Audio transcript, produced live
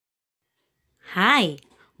Hi!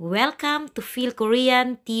 Welcome to Phil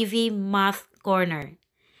Korean TV Math Corner.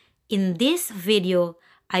 In this video,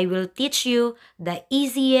 I will teach you the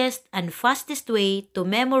easiest and fastest way to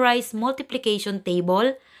memorize multiplication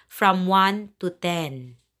table from 1 to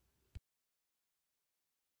 10.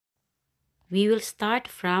 We will start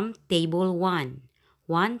from table 1.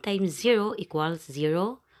 1 times 0 equals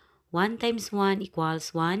 0. 1 times 1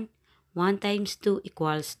 equals 1. 1 times 2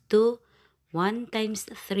 equals 2. 1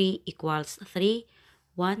 times 3 equals 3.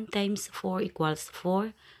 1 times 4 equals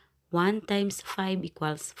 4. 1 times 5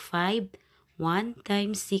 equals 5. 1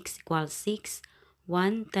 times 6 equals 6.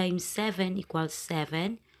 1 times 7 equals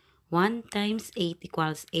 7. 1 times 8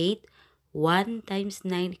 equals 8. 1 times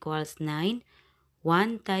 9 equals 9.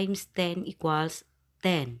 1 times 10 equals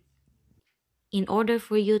 10. In order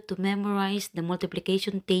for you to memorize the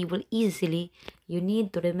multiplication table easily, you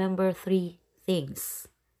need to remember three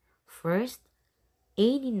things. First,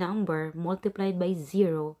 any number multiplied by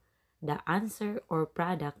 0, the answer or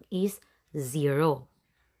product is 0.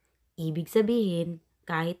 Ibig sabihin,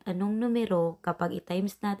 kahit anong numero, kapag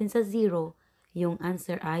i-times natin sa 0, yung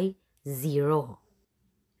answer ay 0.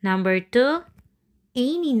 Number 2,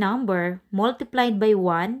 any number multiplied by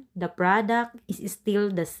 1, the product is still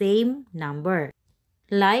the same number.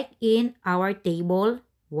 Like in our table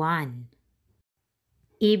 1.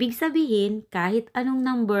 Ibig sabihin, kahit anong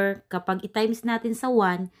number, kapag i-times natin sa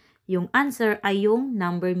 1, yung answer ay yung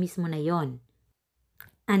number mismo na yon.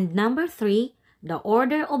 And number 3, the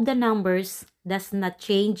order of the numbers does not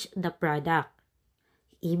change the product.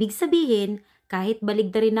 Ibig sabihin, kahit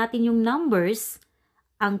baligtarin natin yung numbers,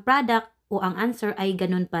 ang product o ang answer ay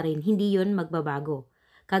ganun pa rin, hindi yon magbabago.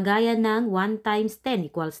 Kagaya ng 1 times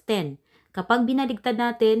 10 equals 10. Kapag binaligtad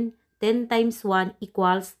natin, 10 times 1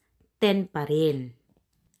 equals 10 pa rin.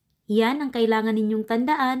 Yan ang kailangan ninyong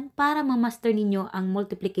tandaan para ma-master ninyo ang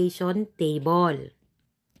multiplication table.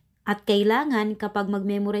 At kailangan kapag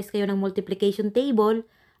mag-memorize kayo ng multiplication table,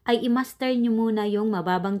 ay i-master nyo muna yung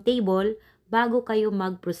mababang table bago kayo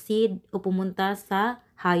mag-proceed o pumunta sa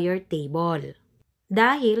higher table.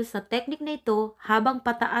 Dahil sa technique na ito, habang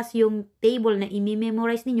pataas yung table na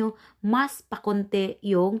i-memorize ninyo, mas pakonte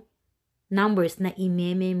yung numbers na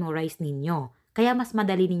i-memorize ninyo. Kaya mas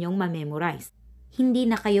madali ninyong ma-memorize. Hindi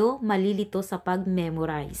na kayo malilito sa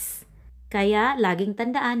pag-memorize. Kaya laging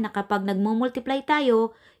tandaan na kapag nagmo-multiply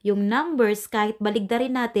tayo, yung numbers kahit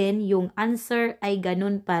baligtarin natin, yung answer ay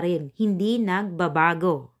ganun pa rin. Hindi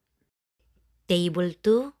nagbabago. Table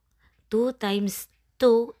 2, 2 times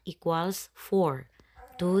 2 equals 4.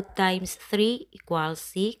 2 times 3 equals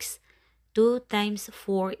 6. 2 times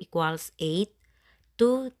 4 equals 8.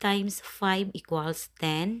 2 times 5 equals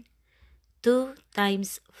 10. 2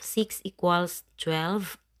 times 6 equals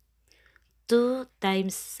 12. 2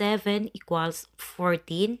 times 7 equals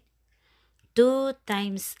 14. 2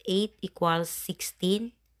 times 8 equals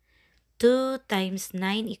 16. 2 times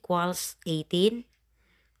 9 equals 18.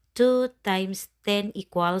 2 times 10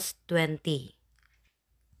 equals 20.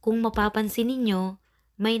 Kung mapapansin ninyo,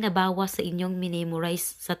 may nabawas sa inyong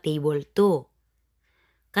minemorize sa table 2.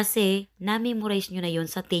 Kasi, na-memorize nyo na yon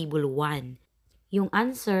sa table 1. Yung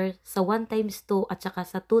answer sa 1 times 2 at saka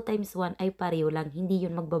sa 2 times 1 ay pareho lang, hindi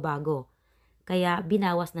yun magbabago. Kaya,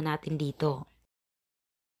 binawas na natin dito.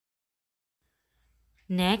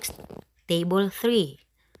 Next, table 3.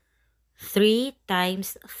 3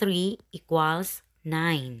 times 3 equals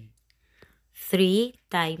 9. 3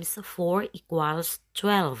 times 4 equals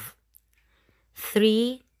 12.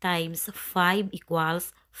 3 times 5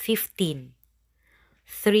 equals 15.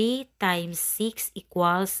 3 times 6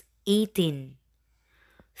 equals 18.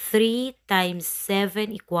 3 times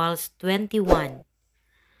 7 equals 21.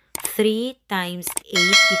 3 times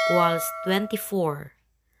 8 equals 24.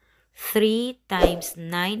 3 times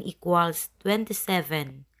 9 equals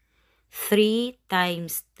 27. 3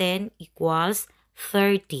 times 10 equals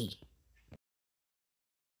 30.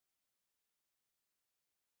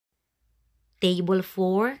 Table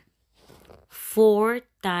 4. 4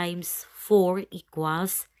 times 4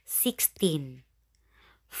 equals 16.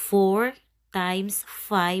 4 times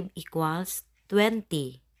 5 equals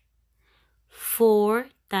 20.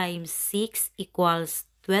 4 times 6 equals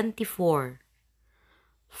 24.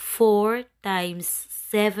 4 times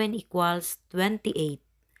 7 equals 28.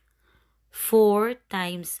 4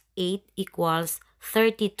 times 8 equals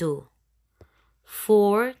 32.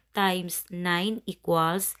 4 times 9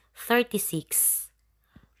 equals 36.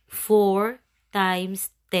 4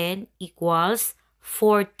 times 10 equals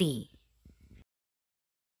 40.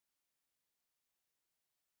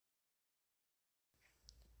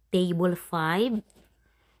 Table 5.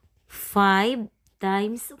 5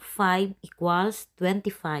 times 5 equals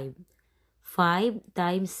 25. 5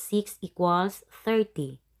 times 6 equals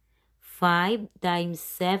 30. 5 times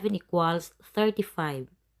 7 equals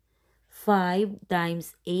 35. 5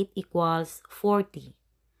 times 8 equals 40.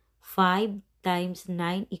 5 times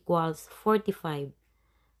 9 equals 45.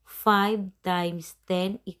 5 times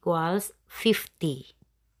 10 equals 50.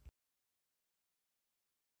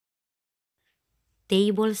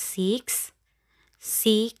 Table 6.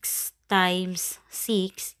 6 times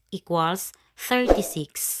 6 equals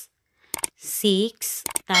 36. 6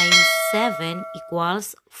 times 7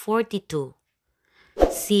 equals 42.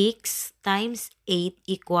 6 times 8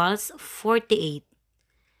 equals 48.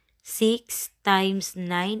 6 times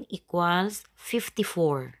 9 equals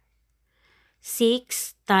 54.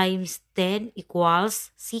 6 times 10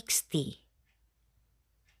 equals 60.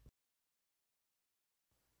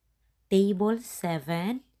 Table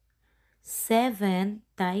 7. 7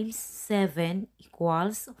 times 7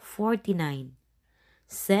 equals 49.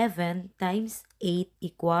 7 times 8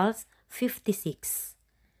 equals 56.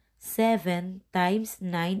 7 times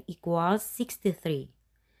 9 equals 63.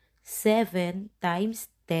 7 times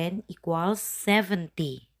 10 equals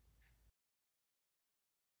 70.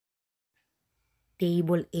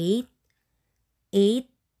 Table 8. 8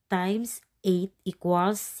 times 8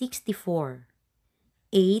 equals 64.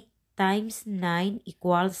 8 times 9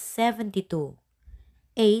 equals 72.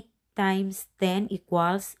 8 times 10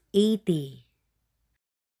 equals 80.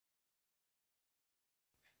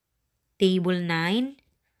 Table 9.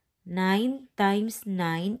 9 times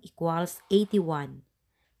 9 equals 81.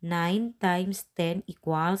 9 times 10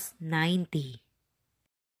 equals 90.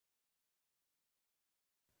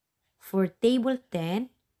 For table 10,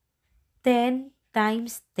 10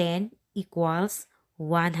 times 10 equals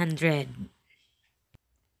 100.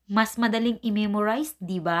 Mas madaling i-memorize,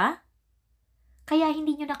 di ba? Kaya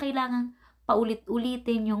hindi nyo na kailangang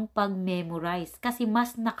paulit-ulitin yung pag-memorize kasi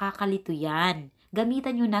mas nakakalito yan.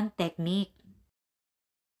 Gamitan nyo ng technique.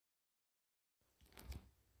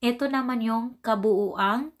 Ito naman yung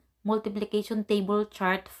kabuuang multiplication table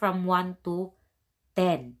chart from 1 to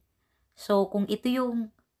 10. So, kung ito yung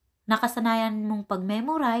nakasanayan mong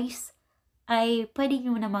pag-memorize, ay pwede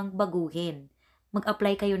nyo namang baguhin.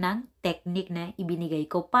 Mag-apply kayo ng technique na ibinigay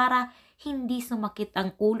ko para hindi sumakit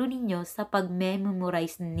ang ulo ninyo sa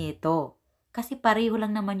pag-memorize nito. Kasi pareho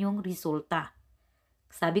lang naman yung resulta.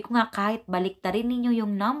 Sabi ko nga kahit baliktarin ninyo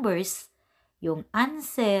yung numbers, yung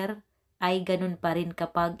answer ay ganun pa rin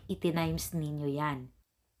kapag itinimes ninyo yan.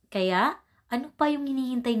 Kaya, ano pa yung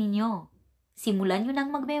hinihintay ninyo? Simulan nyo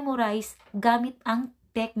nang mag-memorize gamit ang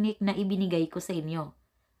technique na ibinigay ko sa inyo.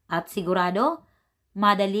 At sigurado,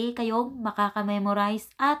 madali kayong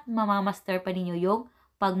makaka-memorize at mamamaster pa ninyo yung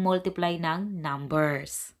pag-multiply ng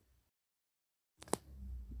numbers.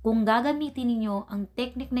 Kung gagamitin ninyo ang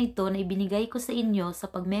technique na ito na ibinigay ko sa inyo sa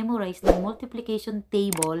pag-memorize ng multiplication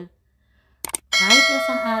table, kahit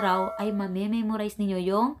isang araw ay mamememorize ninyo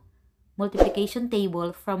yung multiplication table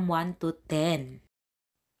from 1 to 10.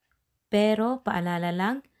 Pero paalala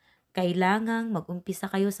lang, kailangang mag-umpisa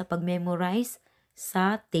kayo sa pag-memorize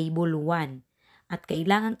sa table 1. At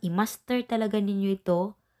kailangang i-master talaga ninyo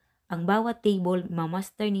ito. Ang bawat table,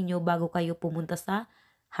 ma-master ninyo bago kayo pumunta sa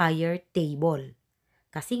higher table.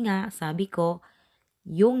 Kasi nga, sabi ko,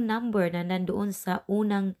 yung number na nandoon sa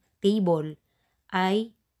unang table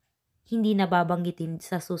ay hindi nababanggitin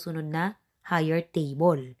sa susunod na higher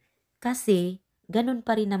table. Kasi, ganun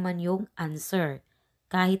pa rin naman yung answer.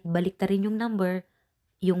 Kahit baliktarin yung number,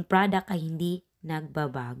 yung product ay hindi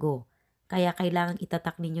nagbabago. Kaya kailangan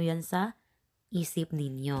itatak ninyo yan sa isip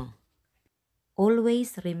ninyo.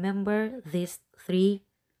 Always remember these 3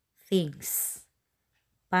 things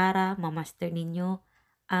para mamaster ninyo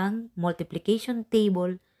ang multiplication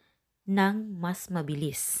table ng mas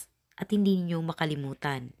mabilis at hindi ninyo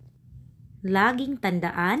makalimutan. Laging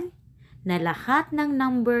tandaan na lahat ng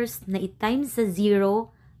numbers na i-times sa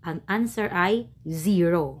 0, ang answer ay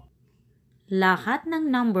 0. Lahat ng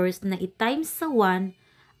numbers na i-times sa 1,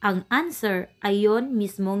 ang answer ay yon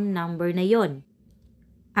mismong number na yon.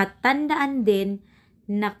 At tandaan din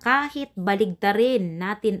na kahit baligtarin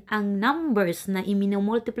natin ang numbers na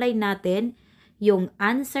i-multiply natin, yung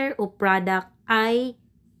answer o product ay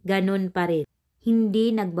ganun pa rin. Hindi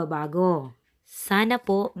nagbabago. Sana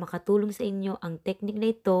po makatulong sa inyo ang technique na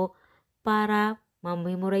ito para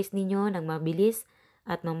ma-memorize ninyo ng mabilis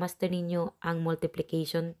at ma-master ninyo ang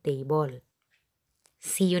multiplication table.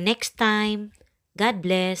 See you next time. God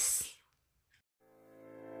bless.